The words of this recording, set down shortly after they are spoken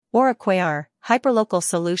Cuellar, Hyperlocal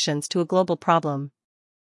Solutions to a Global Problem.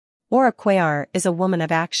 Cuellar is a woman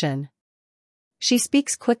of action. She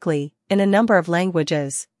speaks quickly, in a number of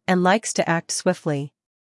languages, and likes to act swiftly.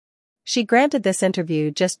 She granted this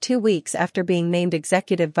interview just 2 weeks after being named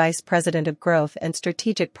Executive Vice President of Growth and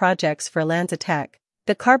Strategic Projects for LanzaTech,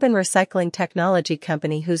 the carbon recycling technology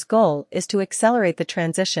company whose goal is to accelerate the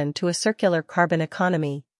transition to a circular carbon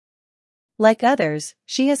economy. Like others,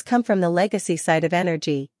 she has come from the legacy side of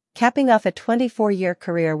energy, capping off a 24-year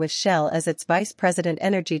career with Shell as its Vice President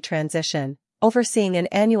Energy Transition, overseeing an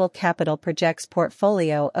annual capital projects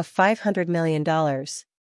portfolio of $500 million.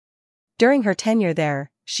 During her tenure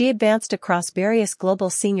there, she advanced across various global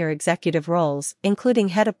senior executive roles, including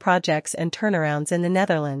head of projects and turnarounds in the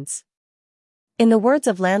Netherlands. In the words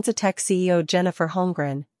of LanzaTech CEO Jennifer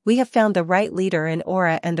Holmgren, "We have found the right leader in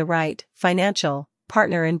Aura and the right financial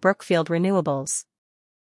partner in Brookfield Renewables.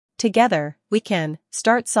 Together, we can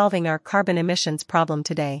start solving our carbon emissions problem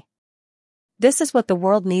today. This is what the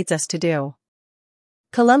world needs us to do."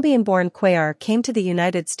 Colombian-born Cuellar came to the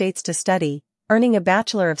United States to study, earning a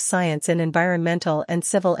Bachelor of Science in Environmental and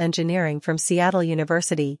Civil Engineering from Seattle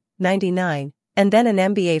University, 1999, and then an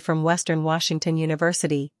MBA from Western Washington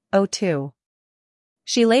University, 2002.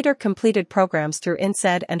 She later completed programs through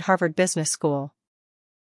INSEAD and Harvard Business School.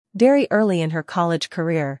 Very early in her college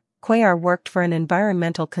career, Cuellar worked for an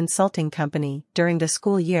environmental consulting company during the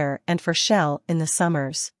school year and for Shell in the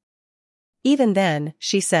summers. Even then,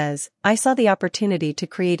 she says, "I saw the opportunity to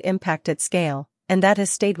create impact at scale, and that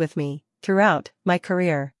has stayed with me throughout my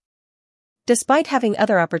career." Despite having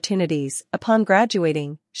other opportunities, upon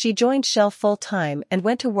graduating, she joined Shell full-time and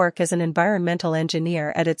went to work as an environmental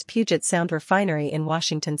engineer at its Puget Sound refinery in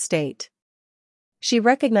Washington state. She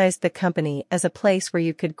recognized the company as a place where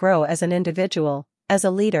you could grow as an individual, as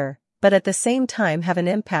a leader, but at the same time have an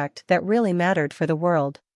impact that really mattered for the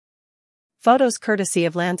world. Photos courtesy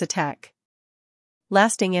of LanzaTech.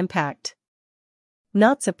 Lasting impact.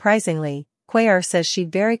 Not surprisingly, Cuellar says she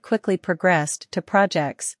very quickly progressed to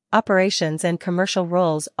projects, operations and commercial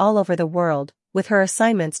roles all over the world, with her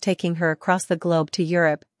assignments taking her across the globe to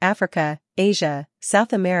Europe, Africa, Asia,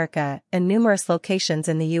 South America, and numerous locations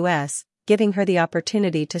in the US, giving her the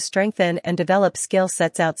opportunity to strengthen and develop skill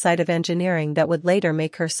sets outside of engineering that would later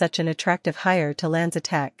make her such an attractive hire to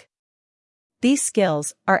LanzaTech. These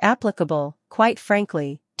skills are applicable, quite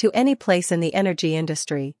frankly, to any place in the energy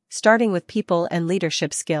industry, starting with people and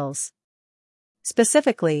leadership skills.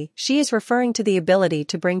 Specifically, she is referring to the ability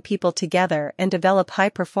to bring people together and develop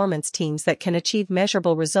high-performance teams that can achieve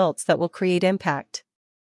measurable results that will create impact.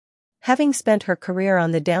 Having spent her career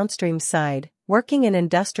on the downstream side, working in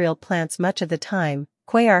industrial plants much of the time,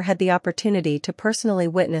 Cuellar had the opportunity to personally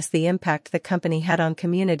witness the impact the company had on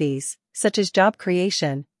communities, such as job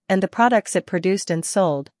creation, and the products it produced and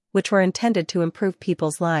sold, which were intended to improve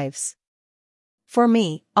people's lives. For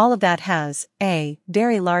me, all of that has a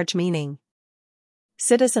very large meaning.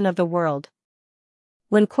 Citizen of the world.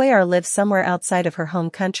 When Cuellar lives somewhere outside of her home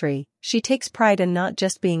country, she takes pride in not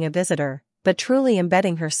just being a visitor, but truly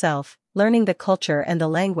embedding herself, learning the culture and the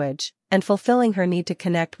language, and fulfilling her need to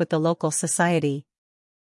connect with the local society.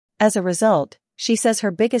 As a result, she says her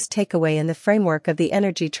biggest takeaway in the framework of the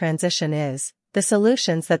energy transition is, the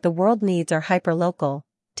solutions that the world needs are hyperlocal,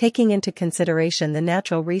 taking into consideration the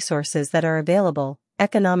natural resources that are available,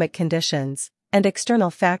 economic conditions, and external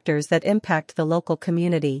factors that impact the local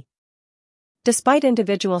community. Despite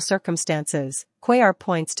individual circumstances, Cuellar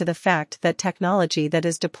points to the fact that technology that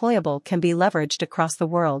is deployable can be leveraged across the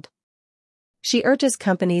world. She urges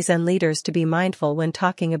companies and leaders to be mindful when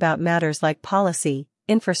talking about matters like policy,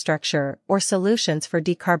 infrastructure, or solutions for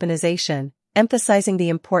decarbonization, emphasizing the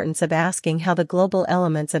importance of asking how the global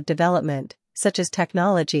elements of development, such as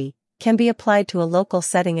technology, can be applied to a local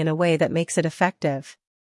setting in a way that makes it effective.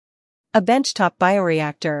 A benchtop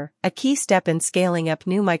bioreactor, a key step in scaling up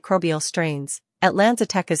new microbial strains, at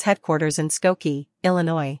LanzaTech's headquarters in Skokie,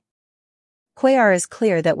 Illinois. Cuellar is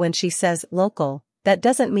clear that when she says local, that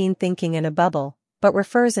doesn't mean thinking in a bubble, but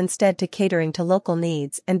refers instead to catering to local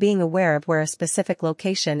needs and being aware of where a specific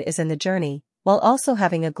location is in the journey, while also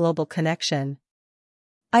having a global connection.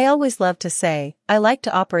 "I always love to say, I like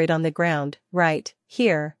to operate on the ground, right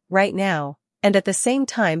here, right now, and at the same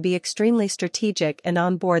time be extremely strategic and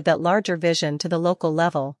on board that larger vision to the local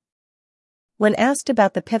level." When asked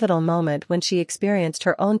about the pivotal moment when she experienced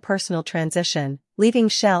her own personal transition, leaving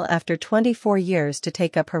Shell after 24 years to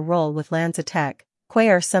take up her role with LanzaTech,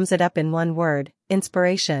 Cuellar sums it up in one word: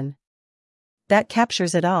 inspiration. "That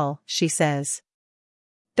captures it all," she says.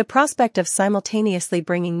 The prospect of simultaneously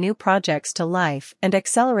bringing new projects to life and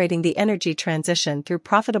accelerating the energy transition through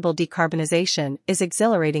profitable decarbonization is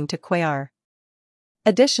exhilarating to Cuellar.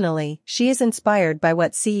 Additionally, she is inspired by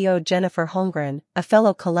what CEO Jennifer Holmgren, a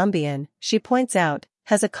fellow Colombian, she points out,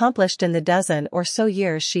 has accomplished in the dozen or so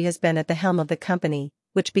years she has been at the helm of the company,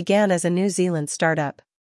 which began as a New Zealand startup.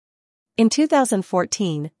 In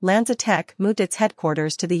 2014, LanzaTech moved its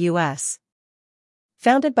headquarters to the US.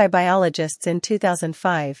 Founded by biologists in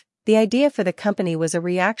 2005, the idea for the company was a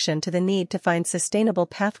reaction to the need to find sustainable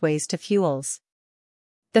pathways to fuels.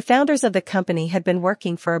 The founders of the company had been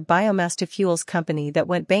working for a biomass-to-fuels company that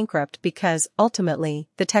went bankrupt because, ultimately,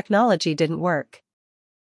 the technology didn't work.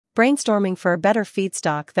 Brainstorming for a better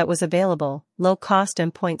feedstock that was available, low-cost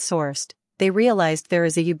and point-sourced, they realized there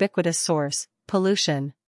is a ubiquitous source: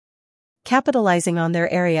 pollution. Capitalizing on their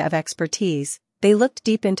area of expertise, they looked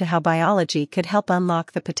deep into how biology could help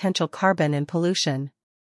unlock the potential carbon in pollution.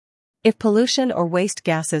 If pollution or waste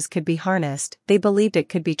gases could be harnessed, they believed it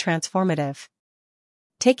could be transformative.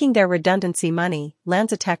 Taking their redundancy money,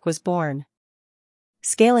 LanzaTech was born.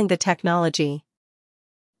 Scaling the technology.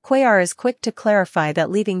 Cuellar is quick to clarify that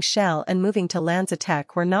leaving Shell and moving to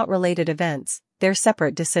LanzaTech were not related events, they're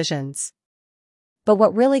separate decisions. But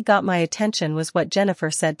what really got my attention was what Jennifer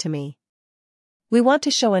said to me. We want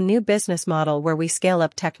to show a new business model where we scale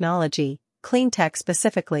up technology, clean tech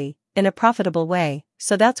specifically, in a profitable way,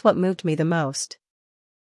 so that's what moved me the most.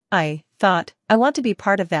 I thought, I want to be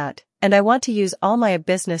part of that, and I want to use all my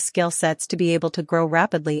business skill sets to be able to grow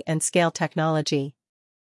rapidly and scale technology.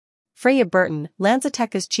 Freya Burton,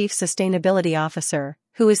 LanzaTech's Chief Sustainability Officer,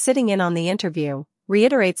 who is sitting in on the interview,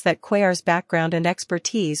 reiterates that Cuellar's background and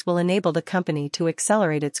expertise will enable the company to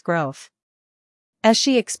accelerate its growth. As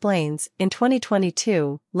she explains, in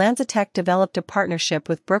 2022, LanzaTech developed a partnership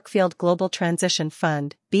with Brookfield Global Transition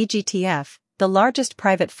Fund, BGTF, the largest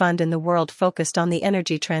private fund in the world focused on the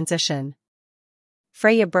energy transition.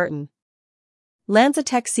 Freya Burton.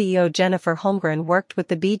 LanzaTech CEO Jennifer Holmgren worked with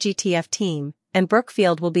the BGTF team, and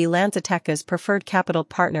Brookfield will be LanzaTech's preferred capital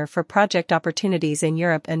partner for project opportunities in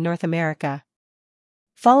Europe and North America.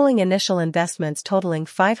 Following initial investments totaling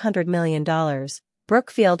 $500 million,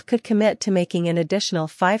 Brookfield could commit to making an additional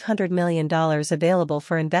 $500 million available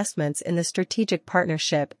for investments in the strategic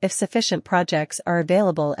partnership if sufficient projects are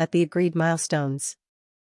available at the agreed milestones.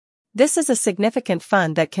 This is a significant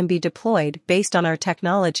fund that can be deployed based on our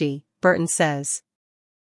technology, Burton says.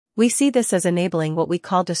 We see this as enabling what we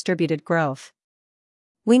call distributed growth.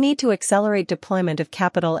 We need to accelerate deployment of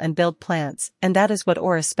capital and build plants, and that is what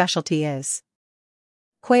Aura's specialty is.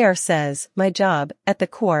 Cuellar says, my job, at the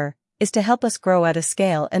core, is to help us grow at a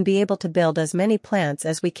scale and be able to build as many plants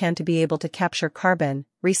as we can to be able to capture carbon,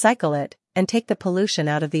 recycle it, and take the pollution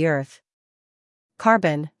out of the earth.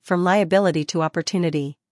 Carbon, from liability to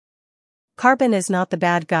opportunity. Carbon is not the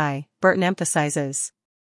bad guy, Burton emphasizes.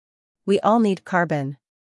 We all need carbon.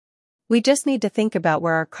 We just need to think about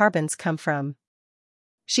where our carbons come from.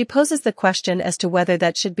 She poses the question as to whether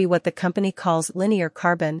that should be what the company calls linear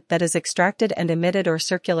carbon that is extracted and emitted or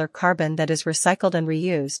circular carbon that is recycled and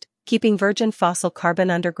reused, keeping virgin fossil carbon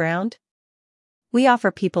underground. We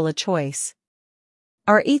offer people a choice.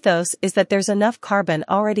 Our ethos is that there's enough carbon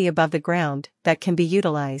already above the ground that can be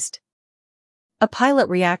utilized. A pilot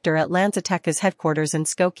reactor at LanzaTech's headquarters in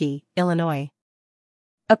Skokie, Illinois.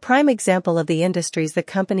 A prime example of the industries the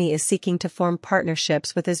company is seeking to form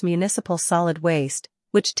partnerships with is municipal solid waste,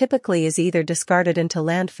 which typically is either discarded into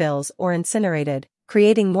landfills or incinerated,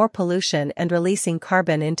 creating more pollution and releasing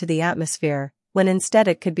carbon into the atmosphere, when instead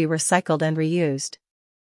it could be recycled and reused.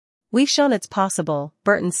 We've shown it's possible,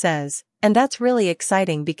 Burton says, and that's really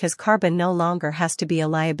exciting because carbon no longer has to be a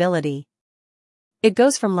liability. It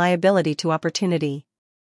goes from liability to opportunity.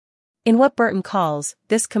 In what Burton calls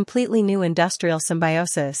this completely new industrial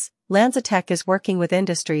symbiosis, LanzaTech is working with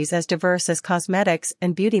industries as diverse as cosmetics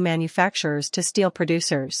and beauty manufacturers to steel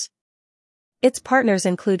producers. Its partners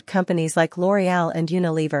include companies like L'Oreal and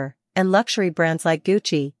Unilever, and luxury brands like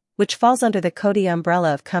Gucci, which falls under the Coty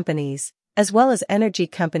umbrella of companies, as well as energy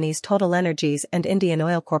companies Total Energies and Indian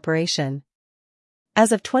Oil Corporation.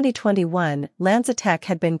 As of 2021, LanzaTech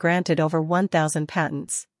had been granted over 1,000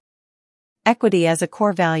 patents. Equity as a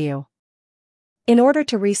core value. In order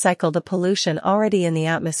to recycle the pollution already in the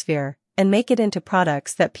atmosphere, and make it into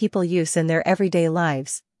products that people use in their everyday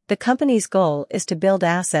lives, the company's goal is to build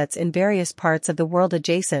assets in various parts of the world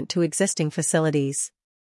adjacent to existing facilities.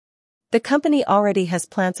 The company already has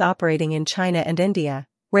plants operating in China and India,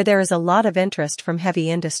 where there is a lot of interest from heavy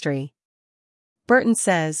industry. Burton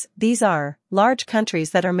says, these are large countries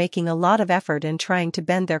that are making a lot of effort in trying to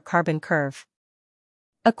bend their carbon curve.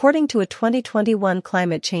 According to a 2021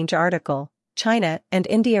 climate change article, China and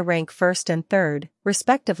India rank first and third,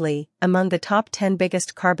 respectively, among the top 10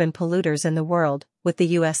 biggest carbon polluters in the world, with the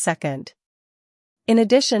US second. In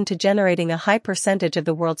addition to generating a high percentage of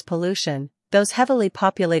the world's pollution, those heavily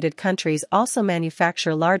populated countries also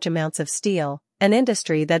manufacture large amounts of steel, an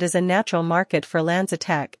industry that is a natural market for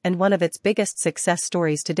LanzaTech and one of its biggest success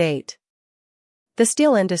stories to date. The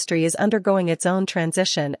steel industry is undergoing its own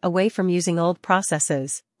transition away from using old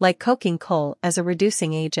processes, like coking coal as a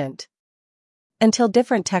reducing agent. Until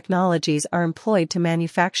different technologies are employed to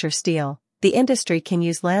manufacture steel, the industry can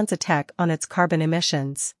use LanzaTech on its carbon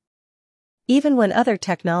emissions. Even when other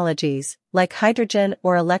technologies, like hydrogen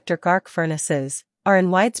or electric arc furnaces, are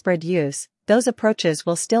in widespread use, those approaches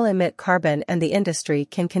will still emit carbon, and the industry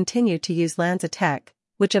can continue to use LanzaTech,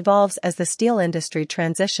 which evolves as the steel industry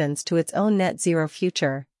transitions to its own net zero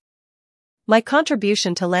future. My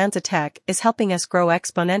contribution to LanzaTech is helping us grow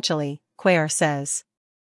exponentially, Cuellar says.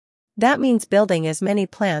 That means building as many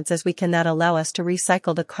plants as we can that allow us to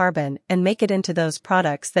recycle the carbon and make it into those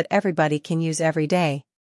products that everybody can use every day.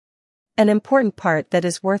 An important part that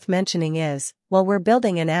is worth mentioning is, while we're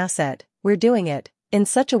building an asset, we're doing it in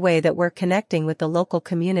such a way that we're connecting with the local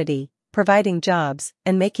community, providing jobs,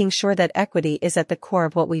 and making sure that equity is at the core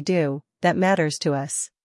of what we do, that matters to us.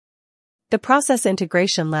 The Process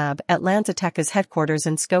Integration Lab at LanzaTech is headquarters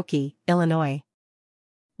in Skokie, Illinois.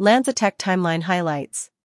 LanzaTech Timeline Highlights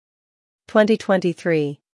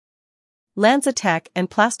 2023. LanzaTech and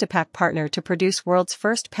Plastipack partner to produce world's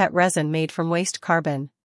first PET resin made from waste carbon.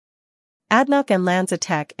 ADNOC and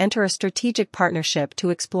LanzaTech enter a strategic partnership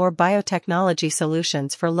to explore biotechnology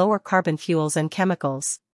solutions for lower carbon fuels and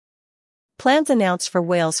chemicals. Plans announced for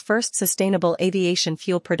Wales' first sustainable aviation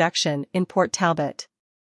fuel production in Port Talbot.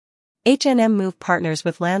 H&M Move partners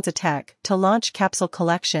with LanzaTech to launch capsule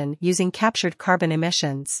collection using captured carbon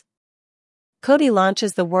emissions. Coty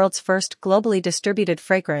launches the world's first globally distributed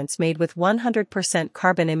fragrance made with 100%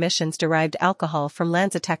 carbon emissions-derived alcohol from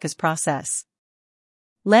LanzaTech's process.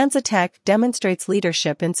 LanzaTech demonstrates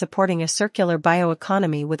leadership in supporting a circular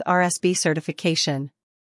bioeconomy with RSB certification.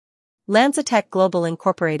 LanzaTech Global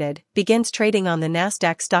Incorporated begins trading on the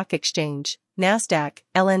Nasdaq Stock Exchange, Nasdaq,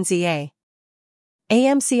 LNZA.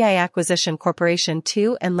 AMCI Acquisition Corporation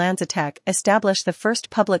II and LanzaTech establish the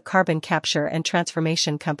first public carbon capture and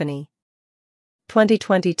transformation company.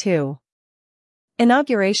 2022.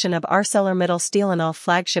 Inauguration of ArcelorMittal Steel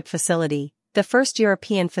flagship facility, the first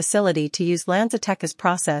European facility to use LanzaTech's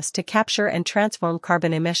process to capture and transform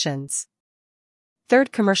carbon emissions.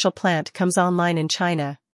 Third commercial plant comes online in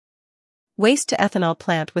China. Waste-to-ethanol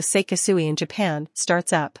plant with Sekisui in Japan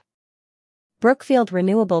starts up. Brookfield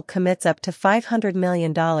Renewable commits up to $500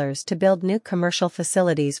 million to build new commercial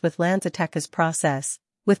facilities with LanzaTech's process,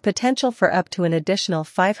 with potential for up to an additional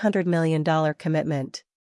 $500 million commitment.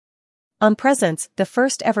 On Presents, the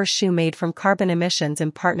first ever shoe made from carbon emissions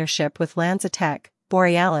in partnership with LanzaTech,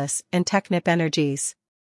 Borealis, and Technip Energies.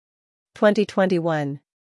 2021.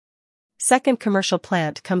 Second commercial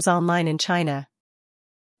plant comes online in China.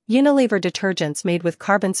 Unilever detergents made with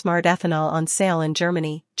carbon-smart ethanol on sale in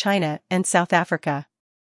Germany, China, and South Africa.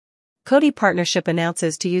 Coty partnership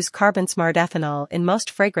announces to use carbon-smart ethanol in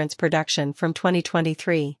most fragrance production from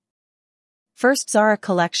 2023. First Zara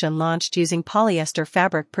collection launched using polyester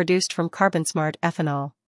fabric produced from carbon-smart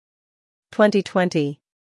ethanol. 2020.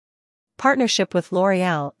 Partnership with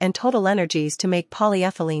L'Oréal and Total Energies to make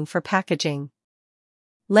polyethylene for packaging.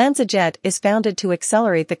 LanzaJet is founded to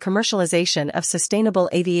accelerate the commercialization of sustainable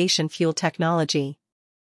aviation fuel technology.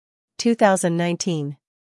 2019.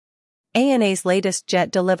 ANA's latest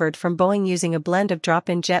jet delivered from Boeing using a blend of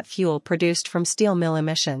drop-in jet fuel produced from steel mill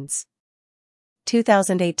emissions.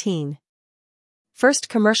 2018. First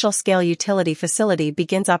commercial-scale utility facility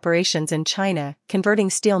begins operations in China, converting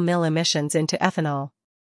steel mill emissions into ethanol.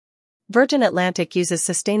 Virgin Atlantic uses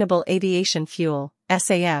sustainable aviation fuel,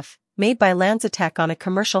 SAF, made by LanzaTech on a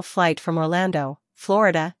commercial flight from Orlando,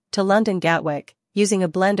 Florida, to London Gatwick, using a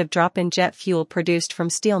blend of drop-in jet fuel produced from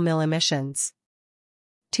steel mill emissions.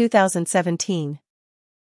 2017.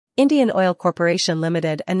 Indian Oil Corporation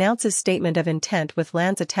Limited announces statement of intent with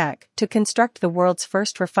LanzaTech to construct the world's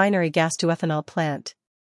first refinery gas-to-ethanol plant.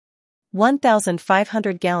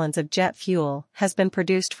 1,500 gallons of jet fuel has been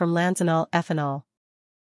produced from Lanzanol ethanol.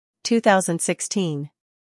 2016.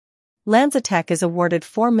 LanzaTech is awarded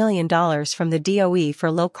 $4 million from the DOE for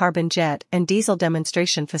low-carbon jet and diesel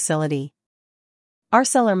demonstration facility.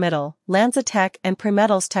 ArcelorMittal, LanzaTech and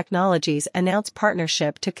Premetals Technologies announce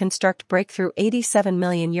partnership to construct breakthrough €87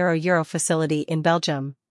 million facility in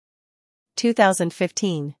Belgium.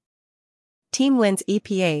 2015. Team wins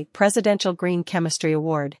EPA Presidential Green Chemistry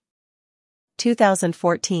Award.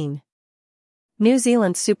 2014. New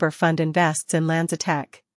Zealand Super Fund invests in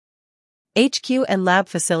LanzaTech. HQ and lab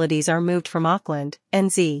facilities are moved from Auckland,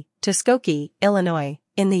 NZ, to Skokie, Illinois,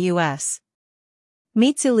 in the U.S.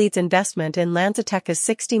 Mitsu leads investment in LanzaTech's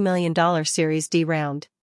 $60 million Series D round.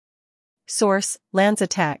 Source: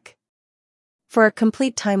 LanzaTech. For a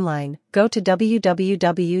complete timeline, go to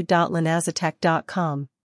www.lanazatech.com.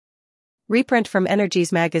 Reprint from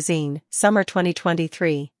Energies Magazine, Summer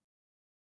 2023.